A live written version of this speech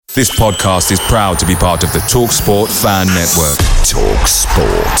This podcast is proud to be part of the TalkSport Fan Network.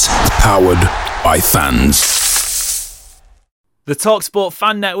 TalkSport. Powered by fans. The TalkSport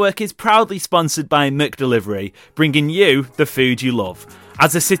Fan Network is proudly sponsored by McDelivery, bringing you the food you love.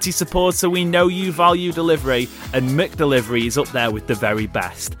 As a City supporter, we know you value delivery, and McDelivery is up there with the very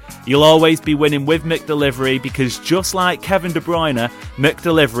best. You'll always be winning with McDelivery because just like Kevin De Bruyne,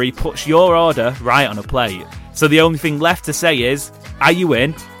 McDelivery puts your order right on a plate. So the only thing left to say is, are you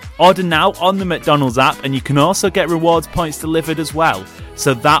in? Order now on the McDonald's app, and you can also get rewards points delivered as well.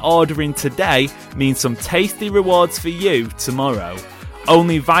 So that ordering today means some tasty rewards for you tomorrow.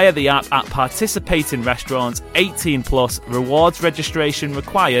 Only via the app at participating restaurants, 18 plus, rewards registration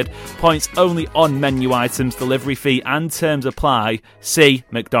required, points only on menu items, delivery fee and terms apply. See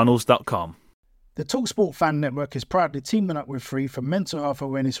mcdonalds.com. The TalkSport Fan Network is proudly teaming up with Free for Mental Health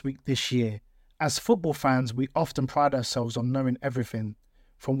Awareness Week this year. As football fans, we often pride ourselves on knowing everything,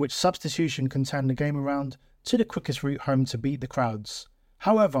 from which substitution can turn the game around to the quickest route home to beat the crowds.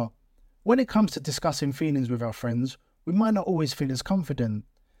 However, when it comes to discussing feelings with our friends, we might not always feel as confident.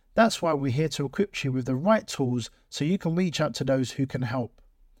 That's why we're here to equip you with the right tools so you can reach out to those who can help.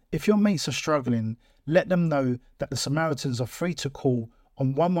 If your mates are struggling, let them know that the Samaritans are free to call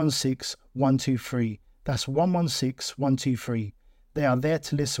on 116 123. That's 116 123. They are there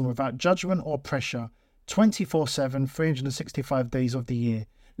to listen without judgment or pressure, 24/7, 365 days of the year.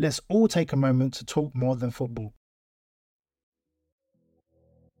 Let's all take a moment to talk more than football.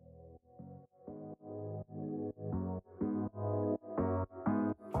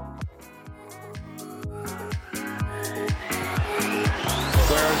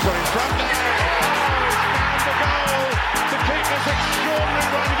 Guerrero's got in front there. Found the goal to keep this extraordinary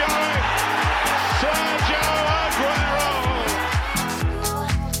run going. Sergio Aguero.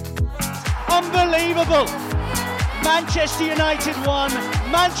 Unbelievable! Manchester United 1,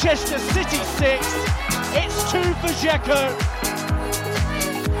 Manchester City 6. It's 2 for Dzeko.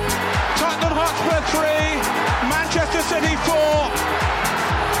 Tottenham Hotspur 3, Manchester City 4.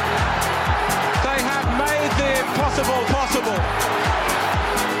 They have made the impossible possible.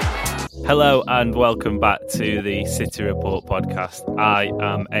 Hello and welcome back to the City Report podcast. I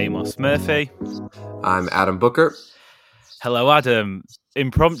am Amos Murphy. I'm Adam Booker. Hello, Adam.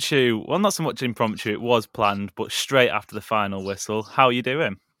 Impromptu, well, not so much impromptu, it was planned, but straight after the final whistle. How are you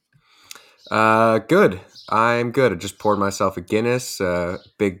doing? Good. I'm good. I just poured myself a Guinness,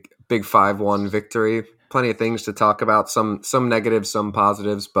 big 5-1 victory. Plenty of things to talk about, some negatives, some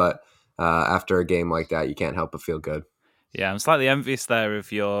positives, but after a game like that, you can't help but feel good. Yeah, I'm slightly envious there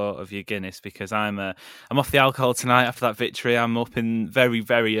of your Guinness because I'm off the alcohol tonight after that victory. I'm up in very,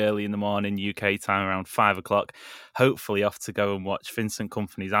 very early in the morning UK time, around 5 o'clock. Hopefully off to go and watch Vincent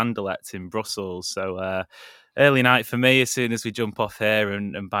Kompany's Anderlecht in Brussels. So early night for me. As soon as we jump off here,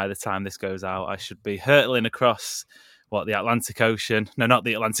 and by the time this goes out, I should be hurtling across the Atlantic Ocean? No, not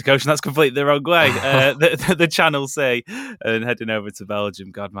the Atlantic Ocean. That's completely the wrong way. The Channel Sea, and heading over to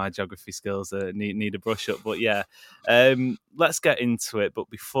Belgium. God, my geography skills need a brush up. But yeah, let's get into it. But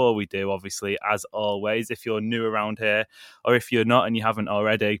before we do, obviously, as always, if you're new around here, or if you're not and you haven't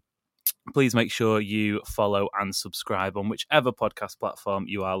already, please make sure you follow and subscribe on whichever podcast platform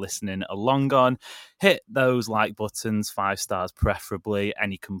you are listening along on. Hit those like buttons, 5 stars preferably.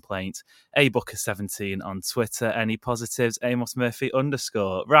 Any complaints, abooker17 on Twitter. Any positives, Amos Murphy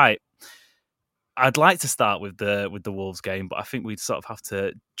 _. Right. I'd like to start with the Wolves game, but I think we'd sort of have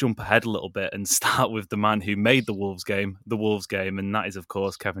to jump ahead a little bit and start with the man who made the Wolves game, and that is, of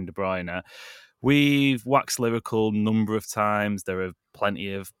course, Kevin De Bruyne. We've waxed lyrical a number of times. There are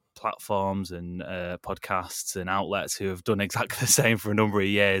plenty of platforms and podcasts and outlets who have done exactly the same for a number of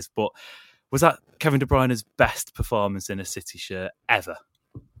years. But was that Kevin De Bruyne's best performance in a City shirt ever?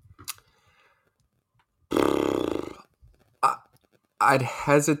 I'd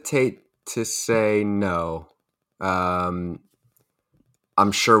hesitate to say no. I'm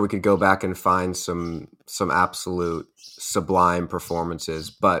sure we could go back and find some absolute sublime performances,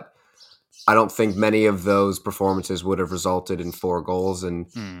 but I don't think many of those performances would have resulted in 4 goals. And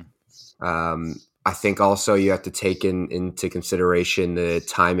I think also you have to take into consideration the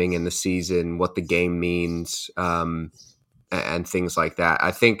timing in the season, what the game means, and things like that.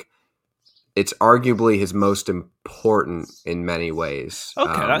 I think it's arguably his most important in many ways.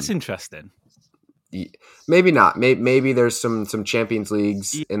 Okay, that's interesting. Maybe not. Maybe there's some Champions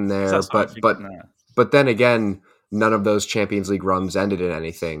Leagues in there, but then again, none of those Champions League runs ended in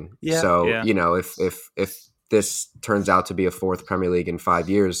anything. Yeah, so, yeah. You know, if this turns out to be a 4th Premier League in 5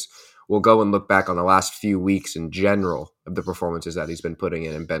 years, we'll go and look back on the last few weeks in general of the performances that he's been putting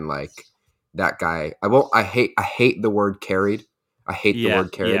in and been like, that guy. I hate the word carried, I hate the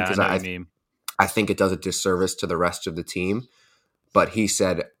word carried yeah, because I know what you mean. I think it does a disservice to the rest of the team. But he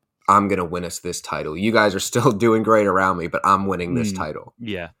said, I'm going to win us this title. You guys are still doing great around me, but I'm winning this title.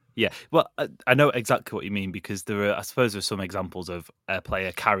 Yeah. Yeah. Well, I know exactly what you mean, because I suppose there's some examples of a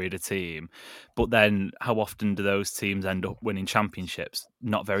player carried a team, but then how often do those teams end up winning championships?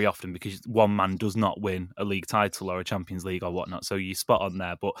 Not very often, because one man does not win a league title or a Champions League or whatnot. So you spot on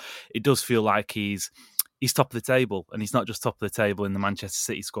there, but it does feel like he's top of the table, and he's not just top of the table in the Manchester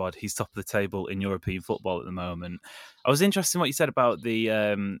City squad. He's top of the table in European football at the moment. I was interested in what you said about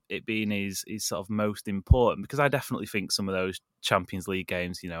the it being his sort of most important, because I definitely think some of those Champions League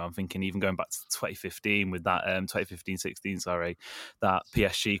games, I'm thinking even going back to 2015 with that 2015-16, sorry, that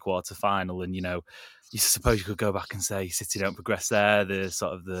PSG quarter final, and you suppose you could go back and say City don't progress there. The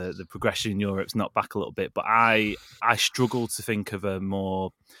sort of the progression in Europe's not back a little bit, but I struggle to think of a more.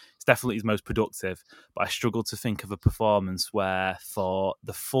 It's definitely his most productive, but I struggle to think of a performance where for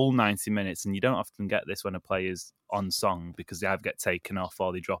the full 90 minutes, and you don't often get this when a player's on song because they either get taken off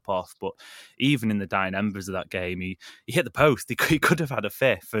or they drop off, but even in the dying embers of that game, he hit the post. He could have had a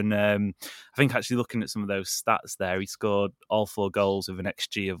fifth, and I think actually looking at some of those stats there, he scored all 4 goals with an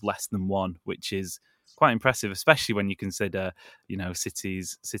XG of less than 1, which is quite impressive, especially when you consider,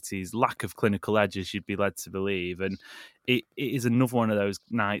 City's lack of clinical edge, as you'd be led to believe. And it is another one of those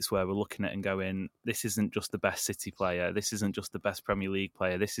nights where we're looking at it and going, this isn't just the best City player, this isn't just the best Premier League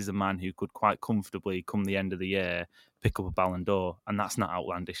player, this is a man who could quite comfortably, come the end of the year, pick up a Ballon d'Or, and that's not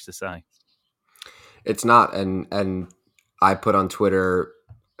outlandish to say. It's not, and I put on Twitter,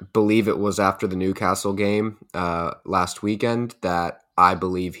 believe it was after the Newcastle game last weekend, that I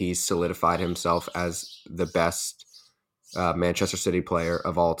believe he's solidified himself as the best Manchester City player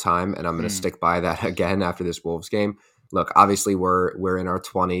of all time, and I'm going to stick by that again after this Wolves game. Look, obviously we're in our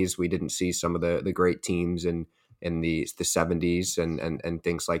 20s. We didn't see some of the great teams in the 70s and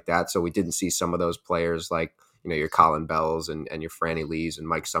things like that. So we didn't see some of those players like your Colin Bells and your Franny Lees and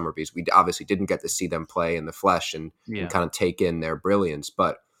Mike Summerbees. We obviously didn't get to see them play in the flesh and kind of take in their brilliance.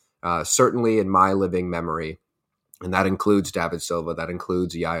 But certainly in my living memory, and that includes David Silva, that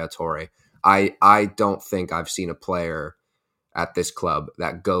includes Yaya Toure, I don't think I've seen a player at this club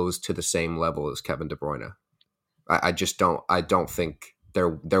that goes to the same level as Kevin De Bruyne. I just don't. I don't think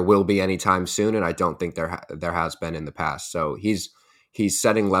there will be anytime soon, and I don't think there has been in the past. So he's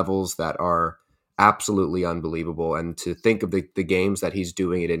setting levels that are absolutely unbelievable. And to think of the games that he's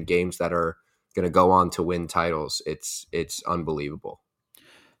doing it in, games that are going to go on to win titles, it's unbelievable.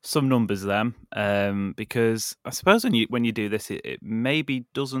 Some numbers then, because I suppose when you do this, it maybe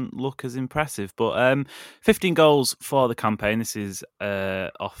doesn't look as impressive. But 15 goals for the campaign. This is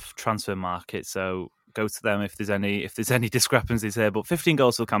off Transfer Market, so go to them if there's any discrepancies here. But 15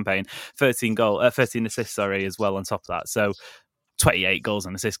 goals for the campaign, 13 assists, as well on top of that. So 28 goals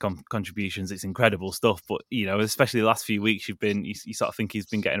and assist contributions. It's incredible stuff. But especially the last few weeks, you sort of think he's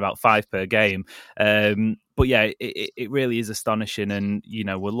been getting about 5 per game. But yeah, it really is astonishing. And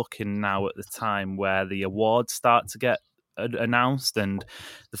we're looking now at the time where the awards start to get announced, and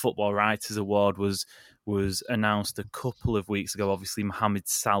the Football Writers Award was announced a couple of weeks ago. Obviously, Mohamed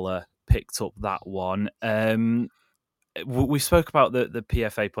Salah picked up that one. We spoke about the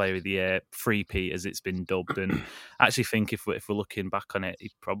PFA Player of the Year, 3P as it's been dubbed, and I actually think if we're looking back on it,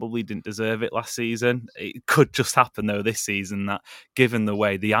 he probably didn't deserve it last season. It could just happen though this season that, given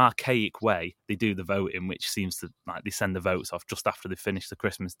the archaic way they do the voting, which seems to like they send the votes off just after they finish the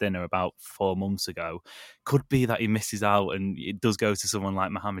Christmas dinner about 4 months ago, could be that he misses out and it does go to someone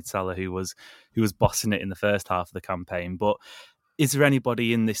like Mohamed Salah who was bossing it in the first half of the campaign. But is there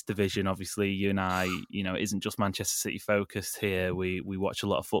anybody in this division? Obviously, you and I, it isn't just Manchester City focused here. We watch a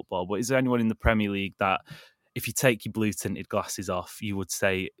lot of football, but is there anyone in the Premier League that, if you take your blue tinted glasses off, you would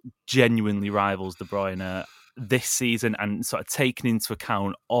say genuinely rivals De Bruyne this season, and sort of taking into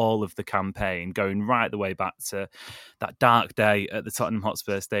account all of the campaign, going right the way back to that dark day at the Tottenham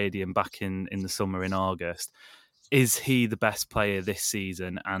Hotspur Stadium back in the summer in August? Is he the best player this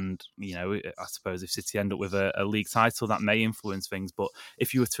season? And, I suppose if City end up with a league title, that may influence things. But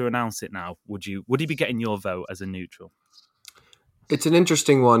if you were to announce it now, would he be getting your vote as a neutral? It's an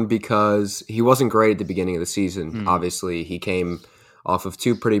interesting one because he wasn't great at the beginning of the season. Obviously, he came off of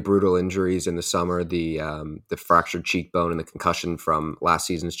 2 pretty brutal injuries in the summer, the fractured cheekbone and the concussion from last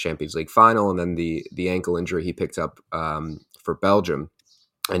season's Champions League final, and then the ankle injury he picked up for Belgium.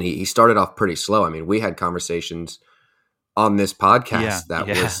 And he started off pretty slow. I mean, we had conversations on this podcast that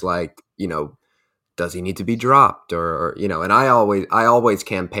was like, does he need to be dropped or and I always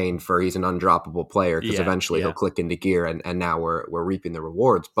campaigned for he's an undroppable player because eventually he'll click into gear and now we're reaping the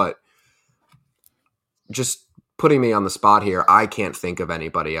rewards. But just putting me on the spot here, I can't think of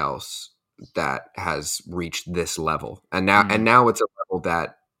anybody else that has reached this level. And now it's a level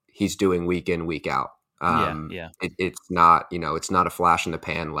that he's doing week in, week out. It's not, it's not a flash in the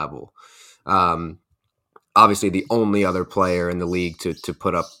pan level. Obviously, the only other player in the league to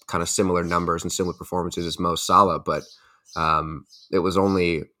put up kind of similar numbers and similar performances is Mo Salah, but it was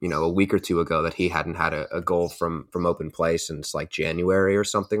only a week or two ago that he hadn't had a goal from open play since like January or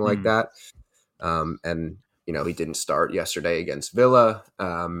something like that. And he didn't start yesterday against Villa,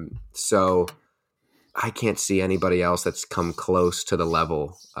 so I can't see anybody else that's come close to the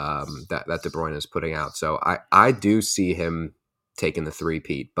level that De Bruyne is putting out. So I do see him taking the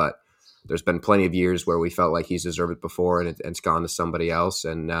three-peat, but there's been plenty of years where we felt like he's deserved it before and it's gone to somebody else.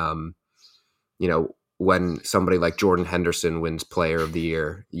 And, when somebody like Jordan Henderson wins Player of the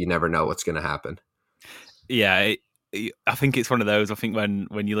Year, you never know what's going to happen. Yeah, I think it's one of those. I think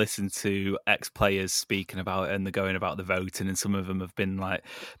when you listen to ex-players speaking about it and they're going about the voting, and some of them have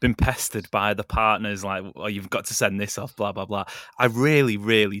been pestered by the partners, like, oh, you've got to send this off, blah, blah, blah. I really,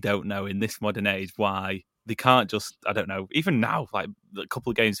 really don't know in this modern age why they can't just, I don't know, even now, like a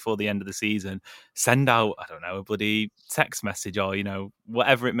couple of games before the end of the season, send out, I don't know, a bloody text message or,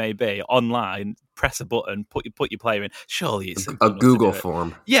 whatever it may be, online, press a button, put your player in. Surely it's simple a Google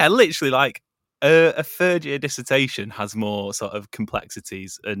form. Yeah, literally, like a third year dissertation has more sort of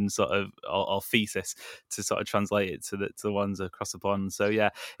complexities and sort of or thesis to sort of translate it to the ones across the pond. So yeah,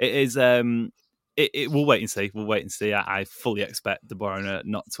 it is. We'll wait and see. We'll wait and see. I fully expect De Bruyne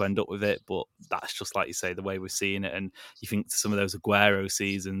not to end up with it, but that's just like you say, the way we're seeing it. And you think to some of those Aguero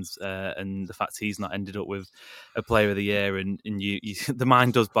seasons, and the fact he's not ended up with a Player of the Year, and you the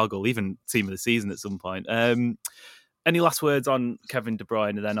mind does boggle. Even Team of the Season at some point. Any last words on Kevin De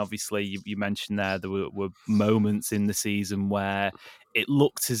Bruyne? And then obviously you mentioned there were moments in the season where it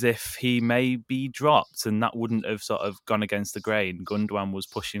looked as if he may be dropped, and that wouldn't have sort of gone against the grain. Gundogan was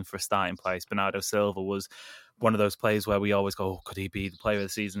pushing for a starting place. Bernardo Silva was one of those players where we always go, oh, could he be the Player of the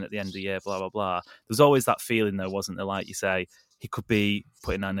Season at the end of the year, blah, blah, blah. There's always that feeling though, wasn't there? Like you say, he could be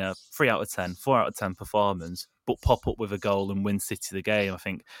putting on a 3 out of 10, 4 out of 10 performance, but pop up with a goal and win City the game. I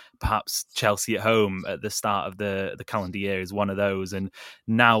think perhaps Chelsea at home at the start of the calendar year is one of those. And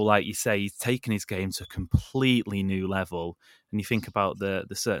now, like you say, he's taken his game to a completely new level. And you think about the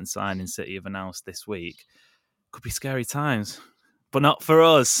certain signing City have announced this week, could be scary times, but not for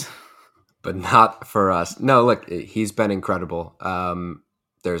us. But not for us. No, look, he's been incredible.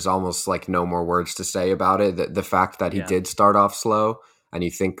 There's almost like no more words to say about it. The fact that he did start off slow, and you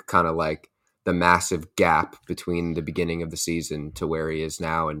think kind of like the massive gap between the beginning of the season to where he is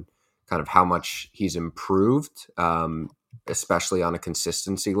now, and kind of how much he's improved, especially on a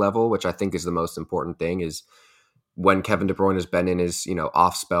consistency level, which I think is the most important thing, is when Kevin De Bruyne has been in his,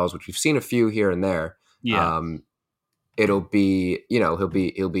 off spells, which we've seen a few here and there. It'll be,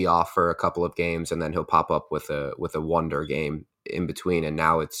 he'll be off for a couple of games, and then he'll pop up with a wonder game in between. And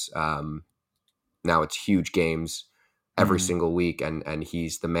now it's huge games every single week, and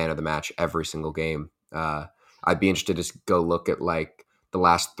he's the man of the match every single game. I'd be interested to go look at like the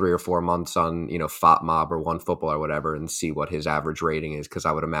last 3 or 4 months on, FotMob or OneFootball or whatever, and see what his average rating is, because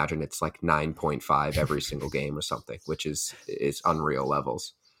I would imagine it's like 9.5 every single game or something, which is unreal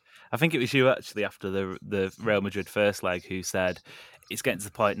levels. I think it was you actually after the Real Madrid first leg who said it's getting to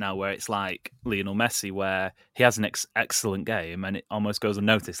the point now where it's like Lionel Messi, where he has an excellent game and it almost goes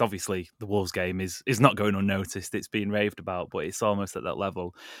unnoticed. Obviously, the Wolves game is not going unnoticed; it's being raved about, but it's almost at that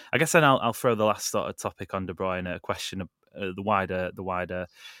level. I guess then I'll throw the last sort of topic on De Bruyne, a question of the wider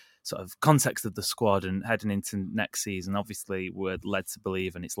sort of context of the squad and heading into next season. Obviously, we're led to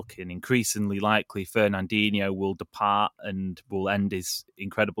believe, and it's looking increasingly likely, Fernandinho will depart and will end his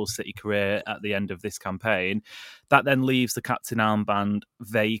incredible City career at the end of this campaign. That then leaves the captain armband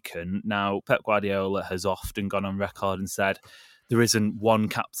vacant. Now, Pep Guardiola has often gone on record and said there isn't one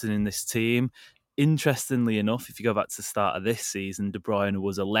captain in this team. Interestingly enough, if you go back to the start of this season, De Bruyne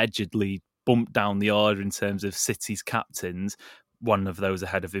was allegedly bumped down the order in terms of City's captains, one of those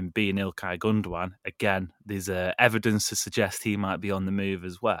ahead of him being Ilkay Gundogan. Again, there's evidence to suggest he might be on the move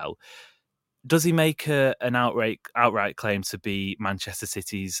as well. Does he make an outright claim to be Manchester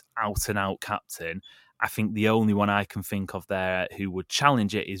City's out-and-out captain? I think the only one I can think of there who would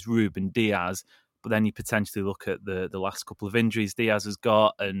challenge it is Ruben Diaz, but then you potentially look at the last couple of injuries Diaz has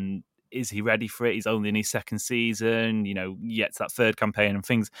got, and is he ready for it? He's only in his second season, yet that third campaign, and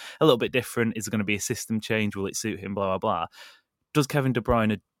things a little bit different. Is there going to be a system change? Will it suit him? Blah, blah, blah. Does Kevin De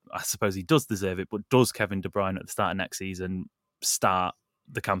Bruyne, I suppose he does deserve it, but does Kevin De Bruyne at the start of next season start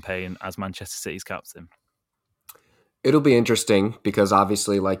the campaign as Manchester City's captain? It'll be interesting because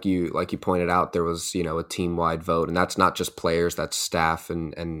obviously, like you pointed out, there was a team wide vote, and that's not just players, that's staff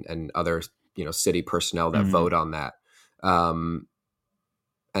and other city personnel that vote on that. And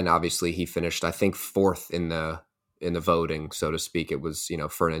obviously, he finished, I think, fourth in the voting, so to speak. It was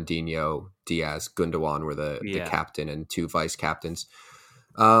Fernandinho, Diaz, Gundogan were the captain and two vice captains.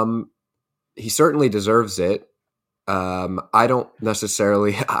 He certainly deserves it. I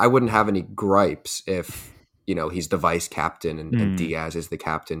wouldn't have any gripes if he's the vice captain and Diaz is the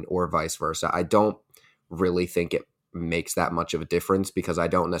captain, or vice versa. I don't really think it makes that much of a difference, because I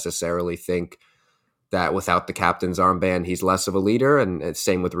don't necessarily think that without the captain's armband, he's less of a leader. And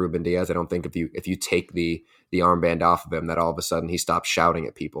same with Ruben Diaz. I don't think if you take the armband off of him, that all of a sudden he stops shouting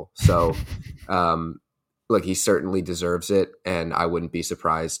at people. So, look, he certainly deserves it, and I wouldn't be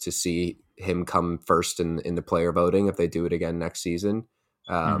surprised to see him come first in the player voting if they do it again next season.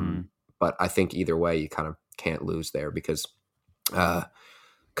 But I think either way, you kind of can't lose there, because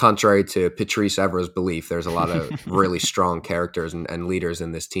contrary to Patrice Evra's belief, there's a lot of really strong characters and leaders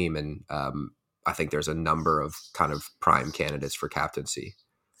in this team, and I think there's a number of kind of prime candidates for captaincy.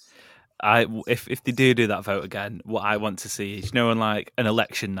 If they do that vote again, what I want to see is, on like an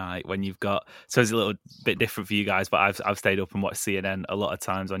election night when you've got, so it's a little bit different for you guys, but I've stayed up and watched CNN a lot of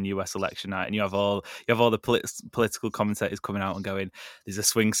times on US election night, and you have all the political commentators coming out and going, there's a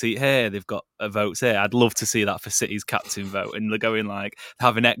swing seat here, they've got votes here. I'd love to see that for City's captain vote, and they're going like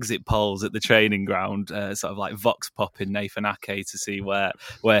having exit polls at the training ground, sort of like vox popping Nathan Ake to see where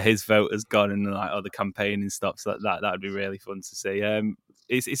his vote has gone, and like the campaigning stuff. So that would be really fun to see.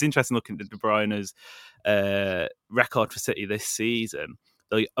 It's interesting looking at De Bruyne's record for City this season.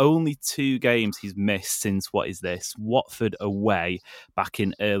 The only 2 games he's missed since, Watford away back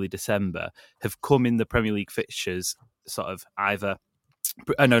in early December, have come in the Premier League fixtures, sort of either...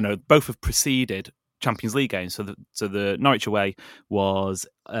 both have preceded Champions League games. So the Norwich away was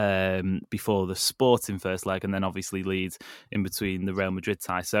before the Sporting first leg, and then obviously Leeds in between the Real Madrid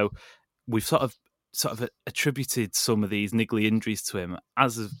tie. So we've sort of attributed some of these niggly injuries to him.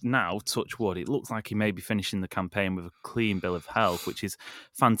 As of now, touch wood, it looks like he may be finishing the campaign with a clean bill of health, which is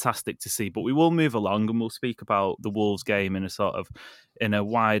fantastic to see. But we will move along, and we'll speak about the Wolves game in a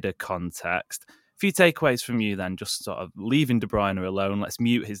wider context. Few takeaways from you then, just sort of leaving De Bruyne alone. Let's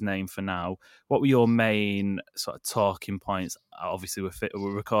mute his name for now. What were your main sort of talking points? Obviously,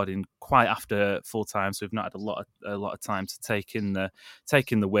 we're recording quite after full time, so we've not had a lot of time to take in the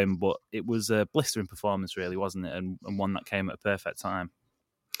win. But it was a blistering performance, really, wasn't it? And one that came at a perfect time.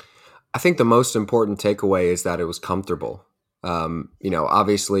 I think the most important takeaway is that it was comfortable.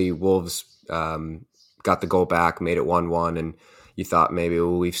 Obviously, Wolves got the goal back, made it 1-1, and you thought maybe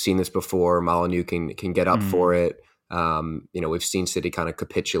we've seen this before. Molyneux can get up for it. We've seen City kind of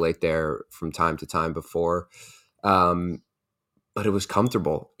capitulate there from time to time before, but it was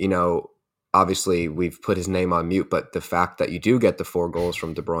comfortable. Obviously we've put his name on mute, but the fact that you do get the 4 goals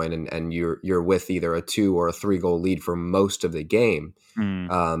from De Bruyne and you're with either a 2 or a 3 goal lead for most of the game,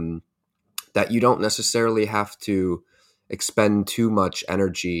 that you don't necessarily have to expend too much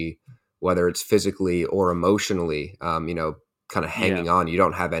energy, whether it's physically or emotionally. Kind of hanging on. You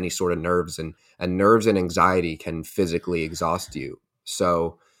don't have any sort of nerves, and nerves and anxiety can physically exhaust you.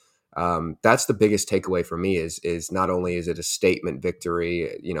 So that's the biggest takeaway for me is not only is it a statement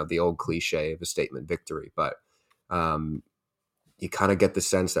victory, the old cliche of a statement victory, but you kind of get the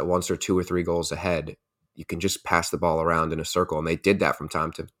sense that once they're 2 or 3 goals ahead, you can just pass the ball around in a circle. And they did that from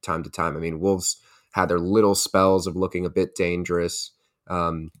time to time. I mean, Wolves had their little spells of looking a bit dangerous.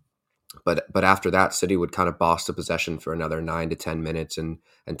 But after that, City would kind of boss the possession for another 9 to 10 minutes and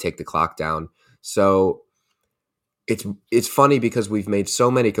take the clock down. So it's funny because we've made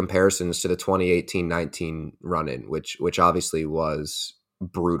so many comparisons to the 2018-19 run-in, which obviously was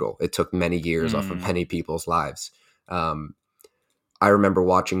brutal. It took many years off of many people's lives. I remember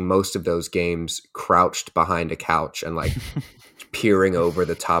watching most of those games crouched behind a couch and like peering over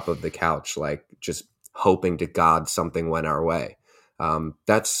the top of the couch, like just hoping to God something went our way.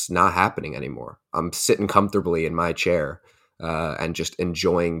 That's not happening anymore. I'm sitting comfortably in my chair and just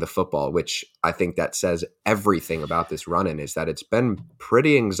enjoying the football, which I think that says everything about this run-in, is that it's been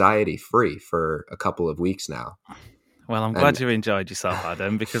pretty anxiety-free for a couple of weeks now. Well, I'm glad you enjoyed yourself,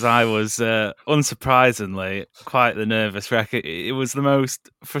 Adam, because I was, unsurprisingly, quite the nervous wreck. It was the most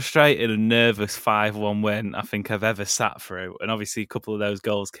frustrating and nervous 5-1 win I think I've ever sat through. And obviously a couple of those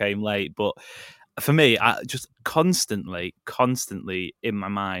goals came late, but for me, I just constantly in my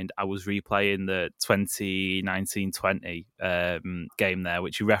mind, I was replaying the 2019-20 game there,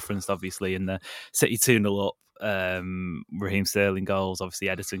 which you referenced obviously in the City 2-0 up. Raheem Sterling goals, obviously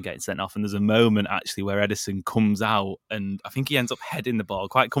Ederson getting sent off, and there's a moment actually where Ederson comes out and I think he ends up heading the ball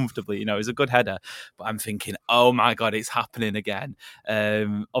quite comfortably. You know, it's a good header, but I'm thinking, oh my god, it's happening again.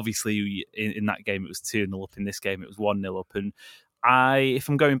 Obviously in that game it was 2-0 up, in this game it was 1-0 up, and if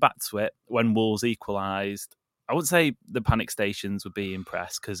I'm going back to it, when Wolves equalised, I wouldn't say the panic stations would be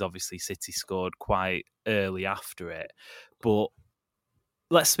impressed because obviously City scored quite early after it, but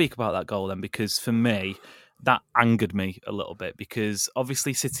let's speak about that goal then, because for me that angered me a little bit, because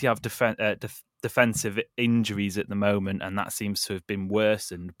obviously City have defensive injuries at the moment and that seems to have been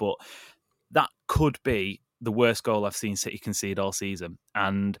worsened, but that could be the worst goal I've seen City concede all season.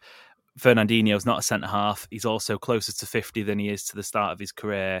 And Fernandinho's not a centre-half. He's also closer to 50 than he is to the start of his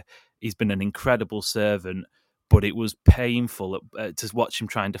career. He's been an incredible servant, but it was painful to watch him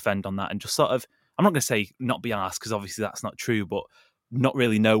try and defend on that and just sort of, I'm not going to say not be arsed, because obviously that's not true, but not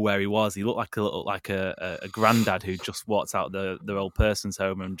really know where he was. He looked like a granddad who just walked out their old person's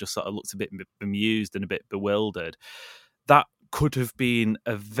home and just sort of looked a bit bemused and a bit bewildered. That could have been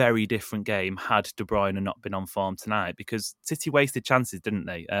a very different game had De Bruyne not been on form tonight, because City wasted chances, didn't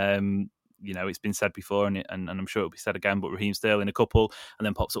they? You know, it's been said before, and I'm sure it'll be said again, but Raheem Sterling a couple, and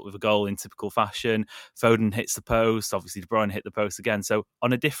then pops up with a goal in typical fashion. Foden hits the post, obviously De Bruyne hit the post again. So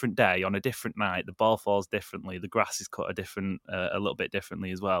on a different day, on a different night, the ball falls differently, the grass is cut a little bit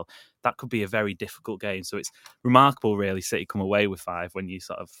differently as well. That could be a very difficult game. So it's remarkable, really, City come away with 5 when you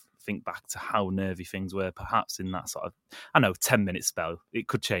sort of think back to how nervy things were, perhaps in that sort of, 10-minute spell. It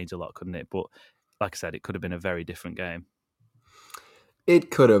could change a lot, couldn't it? But like I said, it could have been a very different game.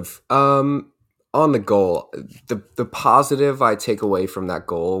 It could have. On the goal, the positive I take away from that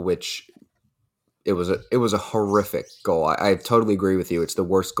goal, which it was a horrific goal. I totally agree with you. It's the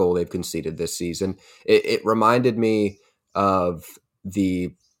worst goal they've conceded this season. It reminded me of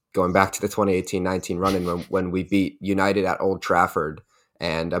going back to the 2018-19 run-in when we beat United at Old Trafford.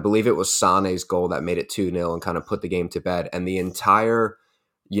 And I believe it was Sané's goal that made it 2-0 and kind of put the game to bed. And the entire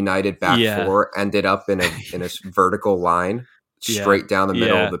United back four ended up in a vertical line straight down the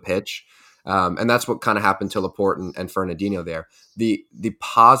middle of the pitch. And that's what kind of happened to Laporte and Fernandinho there. The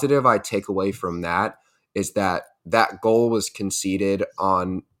positive I take away from that is that goal was conceded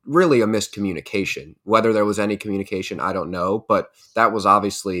on really a miscommunication. Whether there was any communication, I don't know. But that was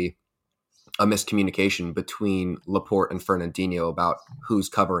obviously a miscommunication between Laporte and Fernandinho about who's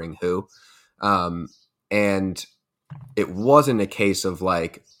covering who. And it wasn't a case of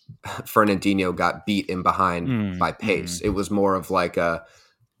like Fernandinho got beat in behind by pace. It was more of like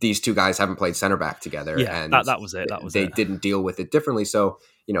these two guys haven't played center back together. Yeah, and that was it. They didn't deal with it differently. So,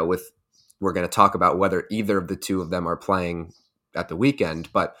 we're going to talk about whether either of the two of them are playing at the weekend.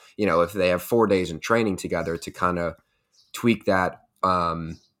 But, if they have 4 days in training together to kind of tweak that,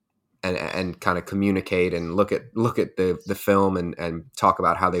 and kind of communicate and look at the film and talk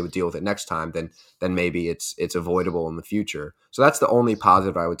about how they would deal with it next time, then maybe it's avoidable in the future. So that's the only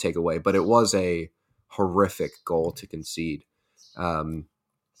positive I would take away. But it was a horrific goal to concede.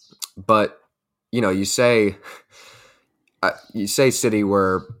 But you say City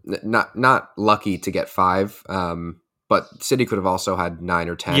were not lucky to get 5. But City could have also had 9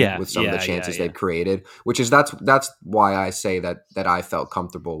 or 10 with some of the chances they'd created, that's why I say that I felt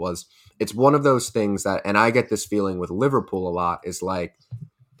comfortable. Was it's one of those things that, and I get this feeling with Liverpool a lot, is like,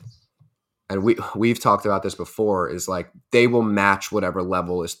 and we've talked about this before, is like they will match whatever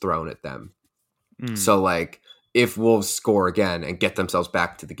level is thrown at them. So like if Wolves score again and get themselves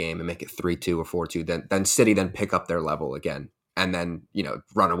back to the game and make it 3-2 or 4-2, then City then pick up their level again and then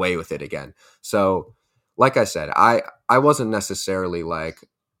run away with it again. So like I said, I wasn't necessarily like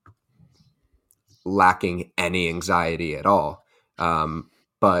lacking any anxiety at all.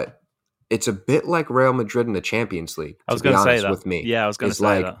 But it's a bit like Real Madrid in the Champions League. I was going to say that. With me. Yeah, I was going to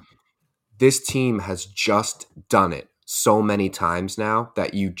say that. This team has just done it so many times now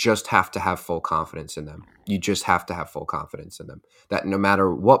that you just have to have full confidence in them. You just have to have full confidence in them. That no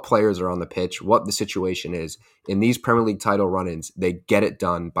matter what players are on the pitch, what the situation is, in these Premier League title run-ins, they get it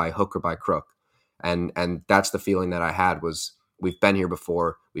done by hook or by crook. And that's the feeling that I had, was we've been here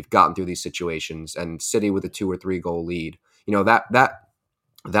before. We've gotten through these situations, and City with a 2 or 3 goal lead. That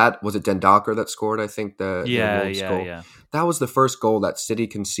was it. Dendoncker that scored, I think, the Wolves goal. Yeah. That was the first goal that City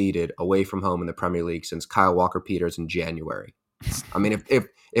conceded away from home in the Premier League since Kyle Walker-Peters in January. I mean,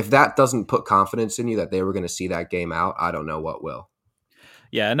 if that doesn't put confidence in you that they were going to see that game out, I don't know what will.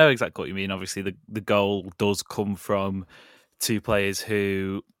 Yeah, I know exactly what you mean. Obviously, the goal does come from 2 players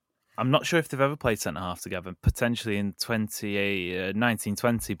who I'm not sure if they've ever played centre-half together, potentially in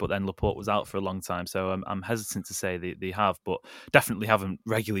 1920, but then Laporte was out for a long time, so I'm hesitant to say they have, but definitely haven't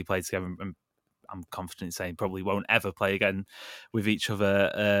regularly played together, and I'm confident in saying probably won't ever play again with each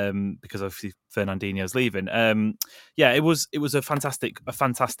other because obviously Fernandinho's leaving. It was a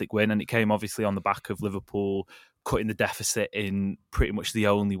fantastic win, and it came obviously on the back of Liverpool cutting the deficit in pretty much the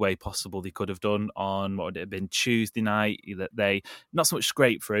only way possible they could have done on what would it have been Tuesday night. That they not so much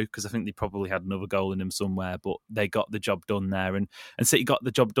scraped through because I think they probably had another goal in them somewhere, but they got the job done there, and City got the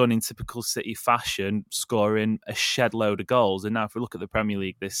job done in typical City fashion, scoring a shed load of goals. And now if we look at the Premier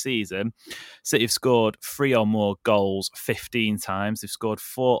League this season, City have scored 3 or more goals 15 times. They've scored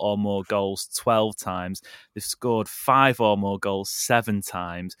 4 or more goals 12 times. They've scored 5 or more goals 7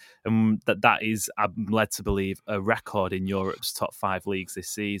 times. And that is, I'm led to believe, a record in Europe's top 5 leagues this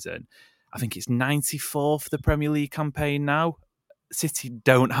season. I think it's 94 for the Premier League campaign now. City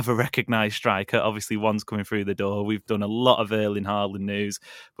don't have a recognised striker. Obviously, one's coming through the door. We've done a lot of Erling Haaland news,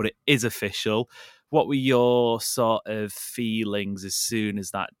 but it is official. What were your sort of feelings as soon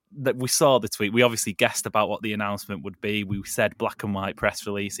as that we saw the tweet? We obviously guessed about what the announcement would be. We said black and white press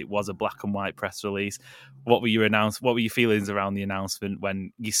release. It was a black and white press release. What were your feelings around the announcement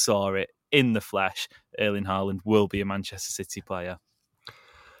when you saw it in the flesh? Erling Haaland will be a Manchester City player.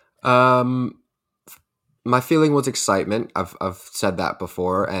 My feeling was excitement. I've said that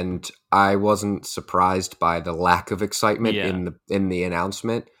before, and I wasn't surprised by the lack of excitement in the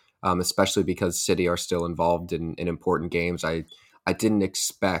announcement. Especially because City are still involved in important games. I didn't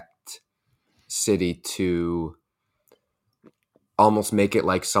expect City to almost make it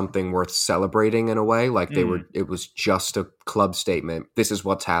like something worth celebrating in a way. Like it was just a club statement. This is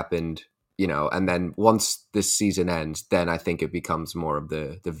what's happened, and then once this season ends, then I think it becomes more of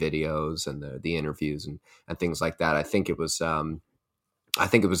the videos and the interviews and things like that. I think it was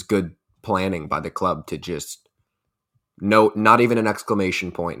good planning by the club to just, no, not even an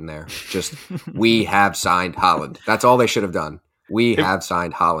exclamation point in there. Just, we have signed Haaland. That's all they should have done. We have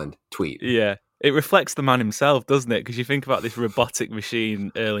signed Haaland. Tweet. Yeah. It reflects the man himself, doesn't it? Because you think about this robotic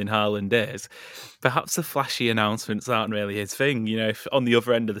machine Erling Haaland is. Perhaps the flashy announcements aren't really his thing. If on the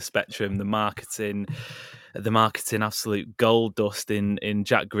other end of the spectrum, the marketing absolute gold dust in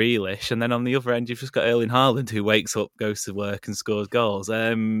Jack Grealish, and then on the other end, you've just got Erling Haaland who wakes up, goes to work, and scores goals.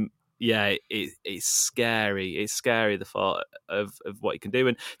 It's scary. It's scary, the thought of what he can do.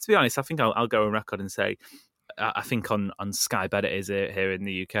 And to be honest, I think I'll go on record and say, I think on Sky Bet it is here in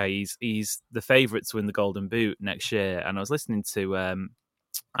the UK, he's the favourite to win the Golden Boot next year. And I was listening to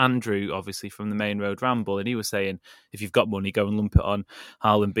Andrew, obviously from the Main Road Ramble, and he was saying, if you've got money, go and lump it on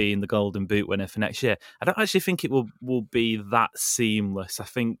Haaland being the Golden Boot winner for next year. I don't actually think it will be that seamless. I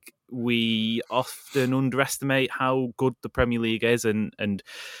think we often underestimate how good the Premier League is, and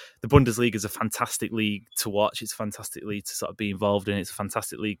the Bundesliga is a fantastic league to watch. It's a fantastic league to sort of be involved in. It's a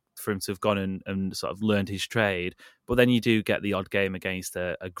fantastic league for him to have gone and sort of learned his trade. But then you do get the odd game against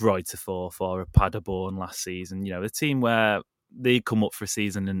a Greuther Fürth or a Paderborn last season. The team where they come up for a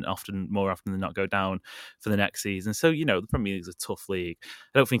season and more often than not go down for the next season. So, the Premier League is a tough league.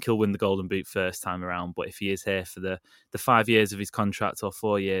 I don't think he'll win the Golden Boot first time around, but if he is here for the 5 years of his contract or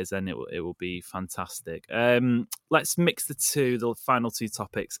 4 years, then it will be fantastic. Let's mix the final two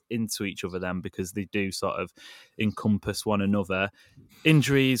topics into each other then, because they do sort of encompass one another.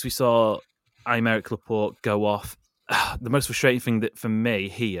 Injuries, we saw Aymeric Laporte go off. The most frustrating thing that for me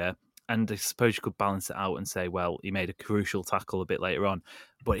here, and I suppose you could balance it out and say, well, he made a crucial tackle a bit later on,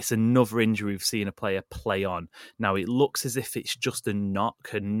 but it's another injury we've seen a player play on. Now, it looks as if it's just a knock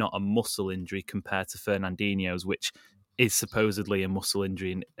and not a muscle injury compared to Fernandinho's, which is supposedly a muscle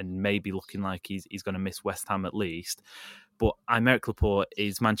injury and maybe looking like he's going to miss West Ham at least. But Aymeric Laporte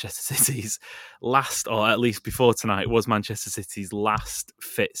is Manchester City's last, or at least before tonight, was Manchester City's last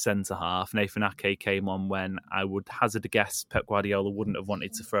fit centre-half. Nathan Ake came on when I would hazard a guess Pep Guardiola wouldn't have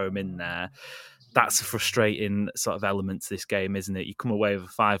wanted to throw him in there. That's a frustrating sort of element to this game, isn't it? You come away with a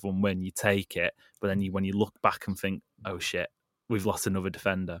 5-1 win, you take it, but then when you look back and think, oh shit, we've lost another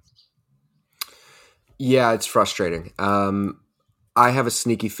defender. Yeah, it's frustrating. I have a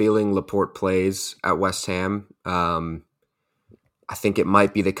sneaky feeling Laporte plays at West Ham. I think it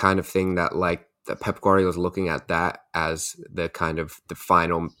might be the kind of thing that Pep Guardiola is looking at that as the kind of the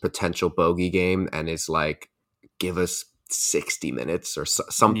final potential bogey game, and is like, give us 60 minutes or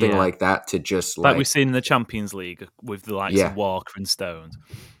something like that to just like we've seen in the Champions League with the likes of Walker and Stones.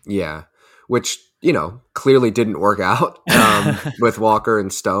 Yeah, which clearly didn't work out with Walker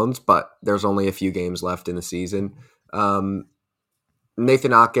and Stones, but there's only a few games left in the season.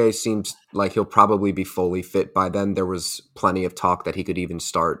 Nathan Ake seems like he'll probably be fully fit by then. There was plenty of talk that he could even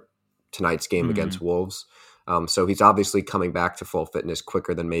start tonight's game against Wolves. So he's obviously coming back to full fitness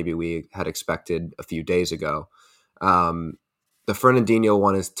quicker than maybe we had expected a few days ago. The Fernandinho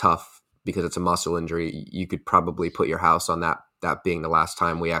one is tough because it's a muscle injury. You could probably put your house on that being the last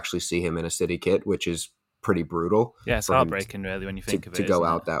time we actually see him in a City kit, which is pretty brutal. Yeah, it's heartbreaking, really, when you think of it. To go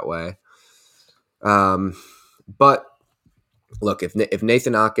out that way. But look, if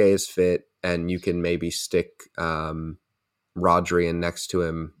Nathan Ake is fit and you can maybe stick Rodri in next to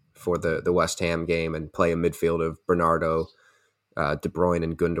him for the West Ham game and play a midfield of Bernardo, De Bruyne,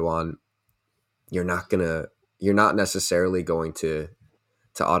 and Gundogan, you're not necessarily going to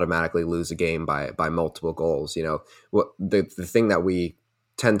automatically lose a game by multiple goals. You know, what the thing that we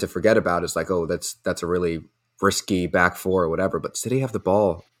tend to forget about is like, oh, that's a really risky back four or whatever, but City have the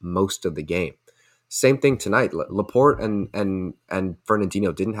ball most of the game. Same thing tonight. Laporte and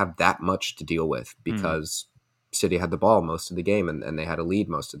Fernandinho didn't have that much to deal with because City had the ball most of the game and they had a lead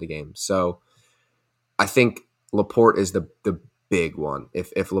most of the game. So I think Laporte is the big one.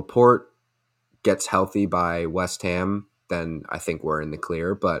 If Laporte gets healthy by West Ham, then I think we're in the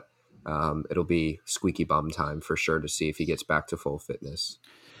clear, but it'll be squeaky bum time for sure to see if he gets back to full fitness.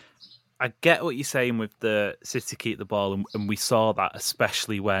 I get what you're saying with the City keep the ball, and we saw that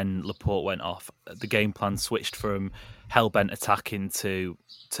especially when Laporte went off. The game plan switched from hell-bent attacking to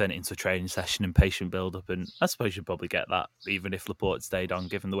turn it into a training session and patient build-up, and I suppose you'd probably get that even if Laporte stayed on,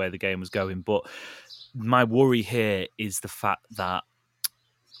 given the way the game was going. But my worry here is the fact that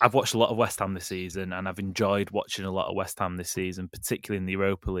I've watched a lot of West Ham this season, and I've enjoyed watching a lot of West Ham this season, particularly in the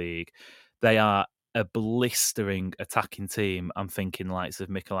Europa League. They are a blistering attacking team. I'm thinking the likes of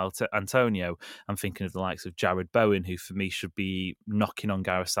Mikel Antonio. I'm thinking of the likes of Jared Bowen, who for me should be knocking on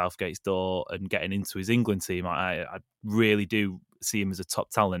Gareth Southgate's door and getting into his England team. I really do see him as a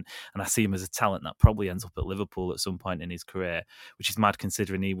top talent, and I see him as a talent that probably ends up at Liverpool at some point in his career, which is mad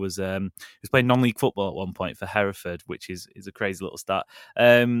considering he was playing non-league football at one point for Hereford, which is a crazy little stat.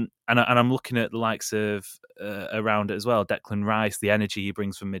 And I'm looking at the likes of around it as well, Declan Rice, the energy he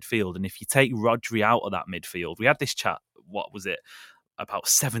brings from midfield, and if you take Rodri out of that midfield, we had this chat, what was it, about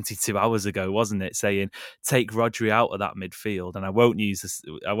 72 hours ago, wasn't it? Saying take Rodri out of that midfield, and I won't use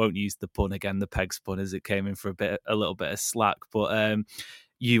the pun again, the peg spun, as it came in for a little bit of slack. But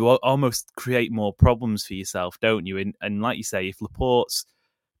you almost create more problems for yourself, don't you? And like you say, if Laporte's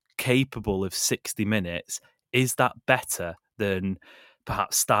capable of 60 minutes, is that better than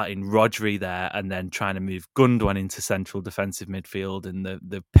perhaps starting Rodri there and then trying to move Gundogan into central defensive midfield and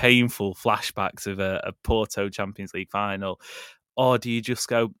the painful flashbacks of a Porto Champions League final? Or do you just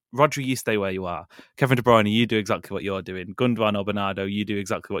go, Rodri, you stay where you are. Kevin De Bruyne, you do exactly what you're doing. Gundogan or Bernardo, you do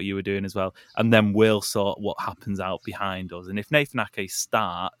exactly what you were doing as well. And then we'll sort what happens out behind us. And if Nathan Ake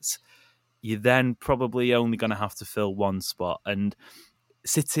starts, you're then probably only going to have to fill one spot. And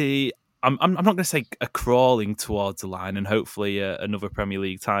City, I'm not going to say are crawling towards the line and hopefully another Premier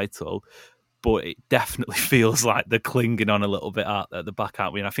League title, but it definitely feels like they're clinging on a little bit at the back,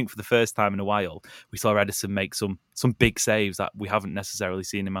 aren't we? And I think for the first time in a while, we saw Edison make some big saves that we haven't necessarily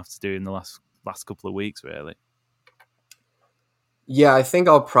seen him have to do in the last couple of weeks, really. Yeah, I think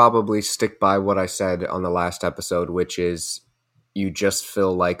I'll probably stick by what I said on the last episode, which is you just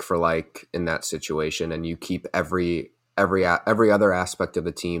fill like for like in that situation, and you keep every other aspect of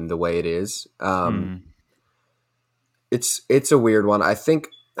the team the way it is. It's a weird one. I think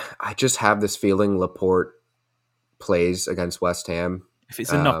I just have this feeling Laporte plays against West Ham. If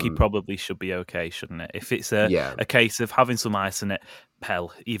it's a knock, he probably should be okay, shouldn't it? If it's a case of having some ice in it,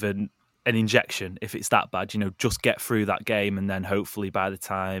 even an injection, if it's that bad, just get through that game, and then hopefully by the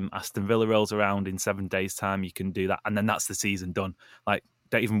time Aston Villa rolls around in 7 days' time, you can do that, and then that's the season done. Like,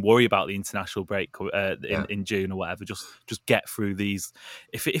 don't even worry about the international break in June or whatever. Just get through these.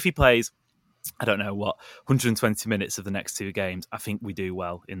 If he plays, I don't know what, 120 minutes of the next 2 games, I think we do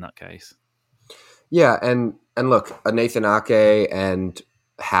well in that case. Yeah, and look, a Nathan Ake and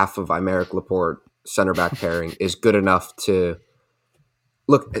half of Aymeric Laporte center back pairing is good enough to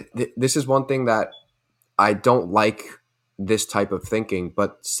look. This is one thing that I don't like, this type of thinking,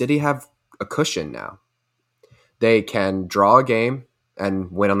 but City have a cushion now. They can draw a game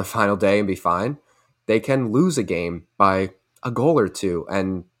and win on the final day and be fine. They can lose a game by a goal or two,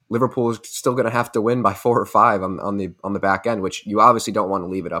 and Liverpool is still going to have to win by 4 or 5 on the back end, which you obviously don't want to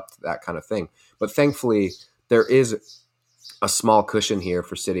leave it up to that kind of thing. But thankfully, there is a small cushion here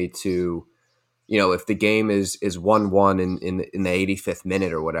for City to, if the game is 1-1 in the 85th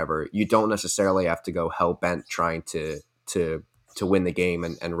minute or whatever, you don't necessarily have to go hell bent trying to win the game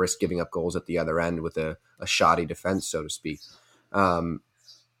and risk giving up goals at the other end with a shoddy defense, so to speak.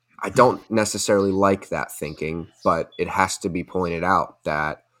 I don't necessarily like that thinking, but it has to be pointed out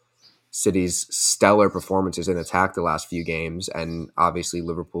that City's stellar performances in attack the last few games, and obviously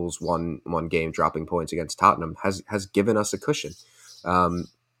Liverpool's one game dropping points against Tottenham has given us a cushion.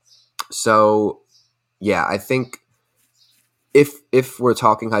 So yeah, I think if we're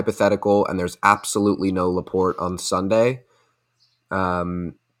talking hypothetical and there's absolutely no Laporte on Sunday,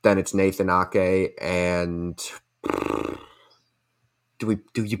 then it's Nathan Ake, and do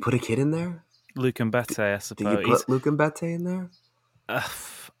you put a kid in there? Luke Mbete, I suppose. Do you put Luke Mbete in there?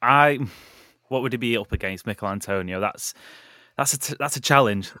 What would he be up against? Mikel Antonio. That's a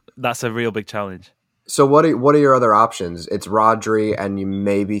challenge. That's a real big challenge. So what are your other options? It's Rodri, and you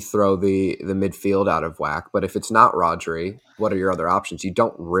maybe throw the midfield out of whack. But if it's not Rodri, what are your other options? You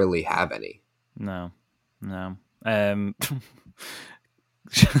don't really have any. No. João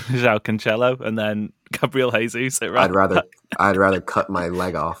Cancelo and then Gabriel Jesus. I'd rather cut my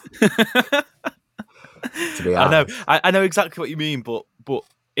leg off. To be honest. I know exactly what you mean, but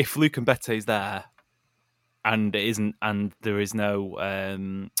if Luke Mbete is there, and it isn't, and there is no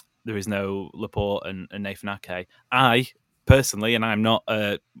Laporte and Nathan Ake, I personally, and I'm not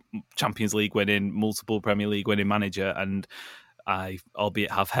a Champions League winning, multiple Premier League winning manager, and I,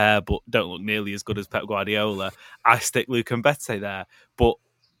 albeit have hair, but don't look nearly as good as Pep Guardiola, I stick Luke Mbete there. But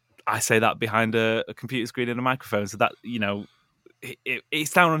I say that behind a computer screen and a microphone, so that, you know,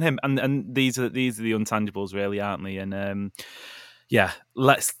 it's down on him. And these are the intangibles, really, aren't they? And yeah,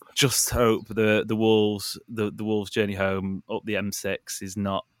 let's just hope the Wolves journey home up the M6 is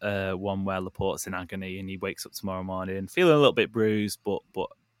not one where Laporte's in agony and he wakes up tomorrow morning feeling a little bit bruised, but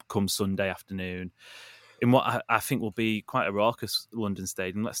come Sunday afternoon, in what I think will be quite a raucous London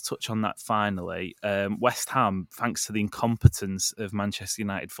Stadium. Let's touch on that finally. West Ham, thanks to the incompetence of Manchester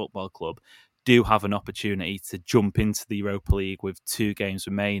United Football Club, do have an opportunity to jump into the Europa League with 2 games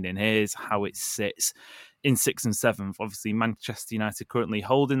remaining. Here's how it sits in 6th and 7th. Obviously, Manchester United currently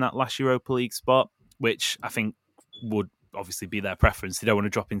holding that last Europa League spot, which I think would obviously be their preference. They don't want to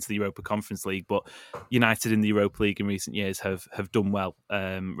drop into the Europa Conference League, but United in the Europa League in recent years have done well,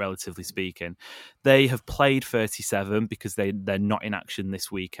 relatively speaking. They have played 37 because they're not in action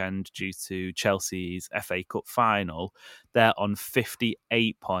this weekend due to Chelsea's FA Cup final. They're on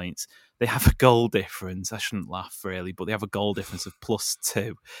 58 points. They have a goal difference. I shouldn't laugh, really, but they have a goal difference of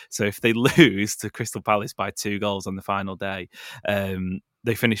 +2. So if they lose to Crystal Palace by 2 goals on the final day,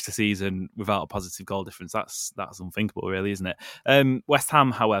 they finish the season without a positive goal difference. That's unthinkable, really, isn't it? West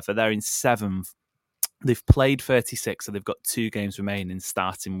Ham, however, they're in 7th. They've played 36, so they've got 2 games remaining,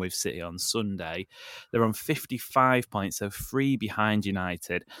 starting with City on Sunday. They're on 55 points, so 3 behind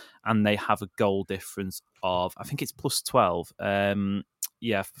United, and they have a goal difference of, I think it's +12.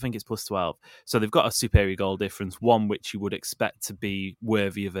 Yeah, I think it's +12. So they've got a superior goal difference, one which you would expect to be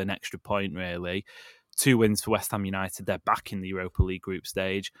worthy of an extra point, really. 2 wins for West Ham United. They're back in the Europa League group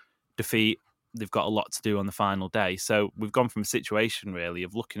stage. Defeat, they've got a lot to do on the final day. So we've gone from a situation, really,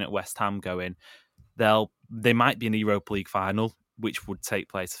 of looking at West Ham going, they might be in the Europa League final, which would take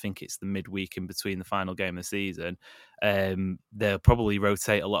place, I think it's the midweek in between the final game of the season. They'll probably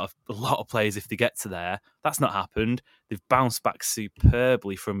rotate a lot of players if they get to there. That's not happened. They've bounced back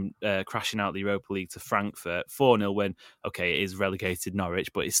superbly from crashing out the Europa League to Frankfurt. 4-0 win. Okay, it is relegated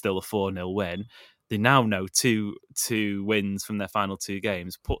Norwich, but it's still a 4-0 win. They now know two wins from their final 2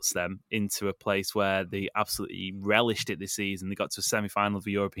 games puts them into a place where they absolutely relished it this season. They got to a semi-final of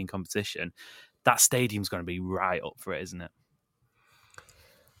the European competition. That stadium's going to be right up for it, isn't it?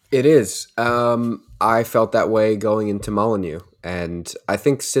 It is. I felt that way going into Molineux, and I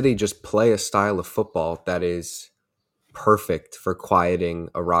think City just play a style of football that is perfect for quieting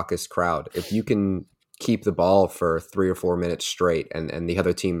a raucous crowd. If you can keep the ball for 3 or 4 minutes straight and the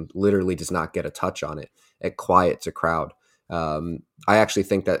other team literally does not get a touch on it, it quiets a crowd. I actually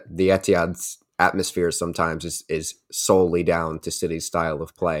think that the Etihad's atmosphere sometimes is solely down to City's style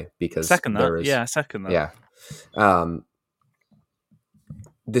of play, because second that. Yeah.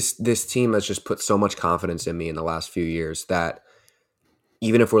 This team has just put so much confidence in me in the last few years that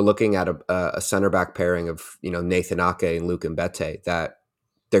even if we're looking at a center back pairing of, you know, Nathan Ake and Luke Mbete, that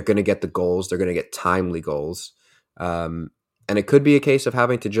they're going to get the goals, they're going to get timely goals, and it could be a case of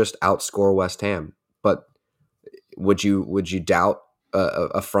having to just outscore West Ham. But would you doubt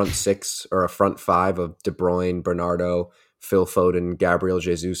a front 6 or a front 5 of De Bruyne, Bernardo, Phil Foden, Gabriel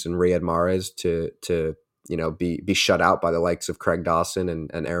Jesus, and Riyad Mahrez to you know, be shut out by the likes of Craig Dawson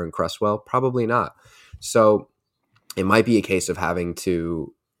and Aaron Cresswell? Probably not. So it might be a case of having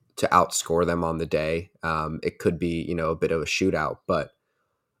to outscore them on the day. It could be, you know, a bit of a shootout, but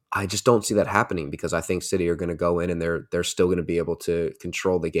I just don't see that happening because I think City are going to go in and they're still going to be able to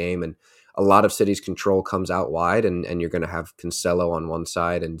control the game. And a lot of City's control comes out wide, and you're going to have Cancelo on one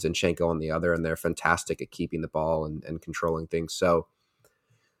side and Zinchenko on the other, and they're fantastic at keeping the ball and controlling things. So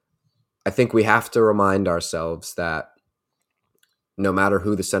I think we have to remind ourselves that no matter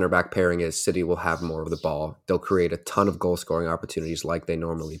who the center back pairing is, City will have more of the ball. They'll create a ton of goal scoring opportunities like they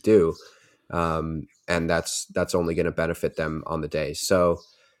normally do. And that's only going to benefit them on the day. So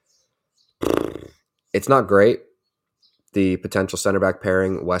it's not great. The potential center back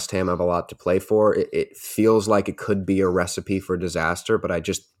pairing, West Ham have a lot to play for. It feels like it could be a recipe for disaster, but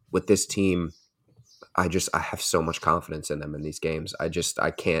with this team, I have so much confidence in them in these games. I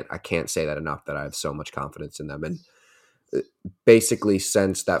can't say that enough, that I have so much confidence in them. And basically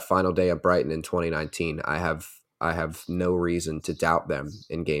since that final day at Brighton in 2019, I have no reason to doubt them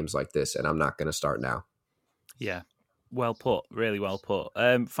in games like this, and I'm not going to start now. Yeah, well put, really well put.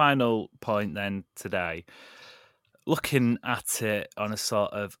 Final point then today. Looking at it on a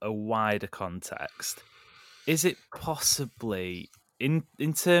sort of a wider context, is it possibly in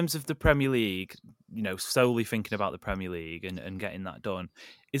terms of the Premier League, solely thinking about the Premier League and getting that done,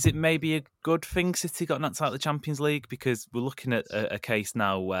 is it maybe a good thing City got knocked out of the Champions League? Because we're looking at a case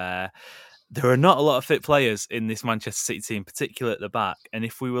now where there are not a lot of fit players in this Manchester City team, particularly at the back. And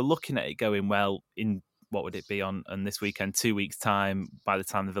if we were looking at it going, well, in what would it be on this weekend, 2 weeks' time, by the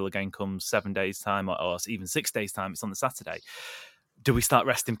time the Villa game comes, 7 days' time, or even 6 days' time, it's on the Saturday. Do we start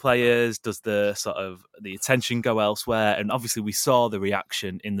resting players? Does the attention go elsewhere? And obviously we saw the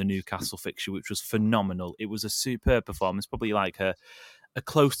reaction in the Newcastle fixture, which was phenomenal. It was a superb performance, probably like a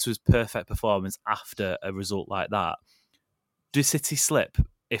close to as perfect performance after a result like that. Do City slip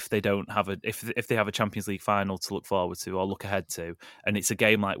if they don't have if they have a Champions League final to look forward to or look ahead to, and it's a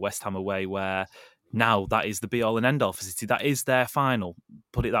game like West Ham away where now that is the be-all and end-all for City. That is their final.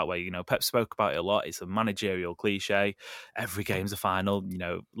 Put it that way. Pep spoke about it a lot. It's a managerial cliche. Every game's a final.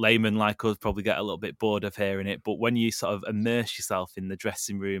 Laymen like us probably get a little bit bored of hearing it. But when you sort of immerse yourself in the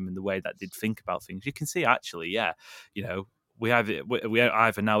dressing room and the way that they'd think about things, you can see actually, we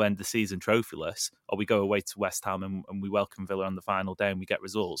either now end the season trophyless, or we go away to West Ham and we welcome Villa on the final day and we get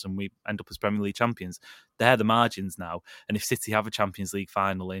results and we end up as Premier League champions. They're the margins now. And if City have a Champions League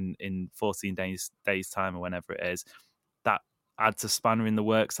final in 14 days time or whenever it is, that adds a spanner in the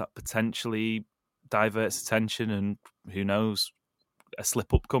works that potentially diverts attention, and who knows, a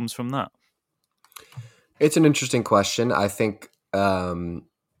slip up comes from that. It's an interesting question. I think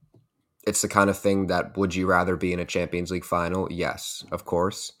it's the kind of thing that, would you rather be in a Champions League final? Yes, of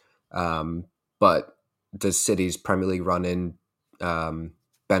course. But does City's Premier League run-in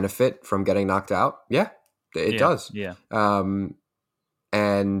benefit from getting knocked out? Yeah, it does. Yeah.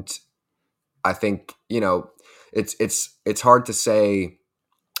 And I think, it's hard to say.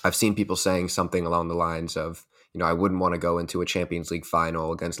 I've seen people saying something along the lines of, I wouldn't want to go into a Champions League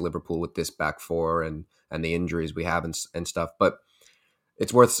final against Liverpool with this back four and the injuries we have and stuff. But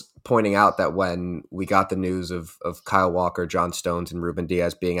it's worth pointing out that when we got the news of Kyle Walker, John Stones, and Ruben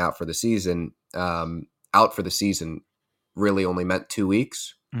Diaz being out for the season, really only meant 2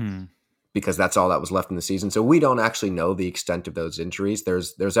 weeks because that's all that was left in the season. So we don't actually know the extent of those injuries.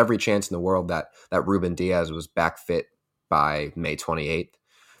 There's every chance in the world that Ruben Diaz was back fit by May 28th.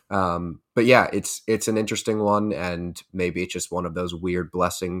 But yeah, it's an interesting one, and maybe it's just one of those weird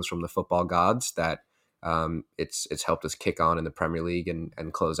blessings from the football gods that it's helped us kick on in the Premier League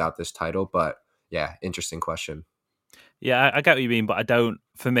and close out this title. But yeah, interesting question. Yeah, I get what you mean, but I don't.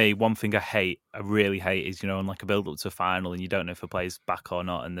 For me, one thing I really hate is, on like a build up to a final and you don't know if a player's back or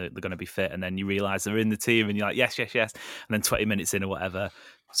not and they're going to be fit, and then you realise they're in the team and you're like, yes, and then 20 minutes in or whatever,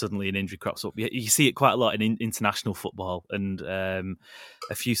 suddenly an injury crops up. You see it quite a lot in international football, and a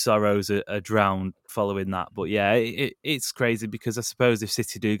few sorrows are drowned following that. But yeah, it's crazy because I suppose if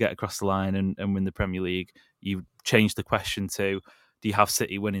City do get across the line and win the Premier League, you change the question to, do you have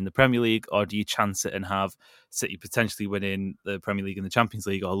City winning the Premier League, or do you chance it and have City potentially winning the Premier League and the Champions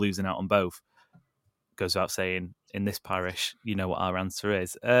League, or losing out on both? Goes without saying, in this parish, you know what our answer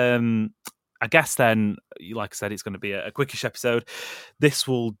is. I guess then, like I said, it's going to be a quickish episode. This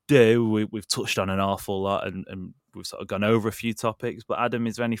will do. We've touched on an awful lot and we've sort of gone over a few topics. But Adam,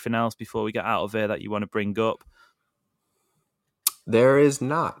 is there anything else before we get out of here that you want to bring up? There is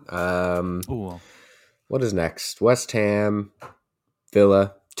not. What is next? West Ham,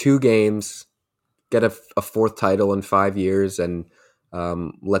 Villa, 2 games, get a 4th title in 5 years, and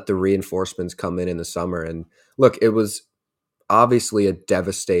let the reinforcements come in the summer. And look, it was obviously a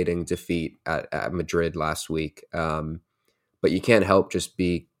devastating defeat at Madrid last week, but you can't help just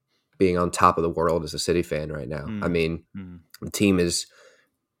being on top of the world as a City fan right now. I mean, the team is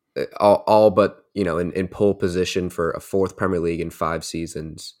all but, in pole position for a fourth Premier League in 5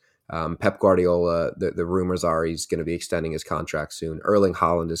 seasons. Pep Guardiola, the rumors are he's going to be extending his contract soon. Erling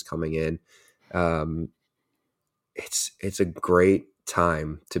Haaland is coming in. It's a great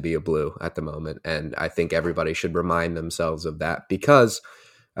time to be a Blue at the moment, and I think everybody should remind themselves of that, because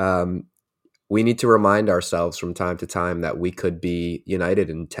we need to remind ourselves from time to time that we could be United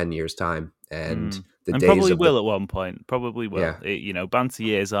in 10 years' time, and days probably of will at one point. Probably will. Yeah. Banter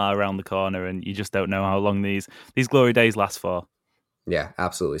years are around the corner, and you just don't know how long these glory days last for. Yeah,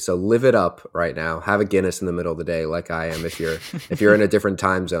 absolutely. So live it up right now. Have a Guinness in the middle of the day, like I am. If you're in a different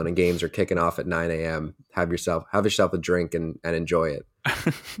time zone and games are kicking off at 9 a.m., have yourself a drink and enjoy it.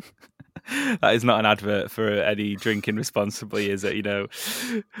 That is not an advert for any drinking responsibly, is it?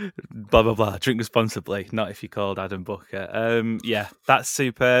 Blah blah blah. Drink responsibly. Not if you're called Adam Booker. Yeah, that's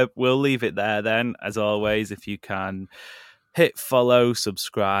superb. We'll leave it there then. As always, if you can, hit follow,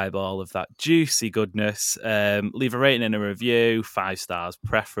 subscribe, all of that juicy goodness. Leave a rating and a review, 5 stars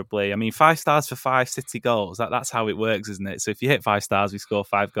preferably. I mean, 5 stars for 5 City goals. That's how it works, isn't it? So if you hit 5 stars, we score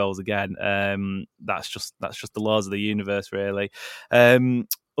 5 goals again. That's just the laws of the universe, really.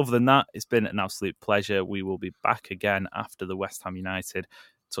 Other than that, it's been an absolute pleasure. We will be back again after the West Ham United,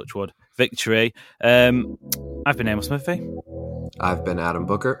 touchwood, victory. I've been Amos Murphy. I've been Adam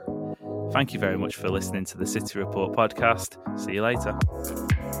Booker. Thank you very much for listening to the City Report podcast. See you later.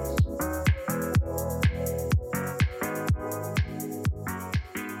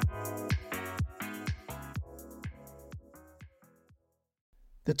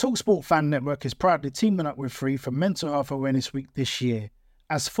 The TalkSport Fan Network is proudly teaming up with Free for Mental Health Awareness Week this year.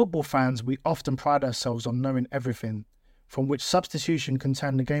 As football fans, we often pride ourselves on knowing everything, from which substitution can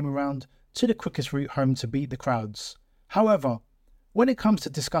turn the game around to the quickest route home to beat the crowds. However, when it comes to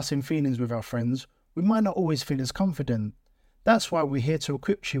discussing feelings with our friends, we might not always feel as confident. That's why we're here to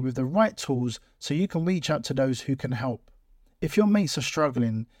equip you with the right tools so you can reach out to those who can help. If your mates are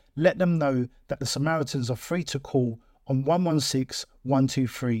struggling, let them know that the Samaritans are free to call on 116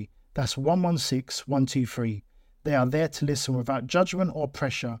 123. That's 116 123. They are there to listen without judgment or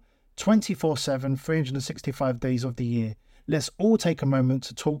pressure, 24/7, 365 days of the year. Let's all take a moment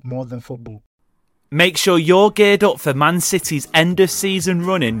to talk more than football. Make sure you're geared up for Man City's end-of-season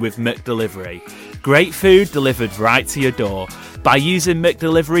run-in with McDelivery. Great food delivered right to your door. By using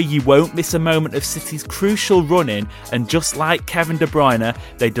McDelivery, you won't miss a moment of City's crucial run-in, and just like Kevin De Bruyne,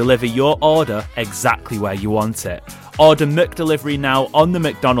 they deliver your order exactly where you want it. Order McDelivery now on the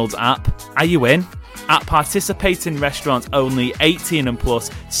McDonald's app. Are you in? At participating restaurants only, 18 and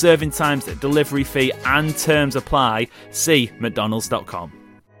plus, serving times, delivery fee and terms apply. See mcdonalds.com.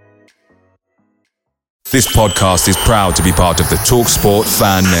 This podcast is proud to be part of the TalkSport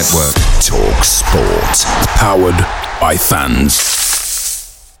Fan Network. TalkSport. Powered by fans.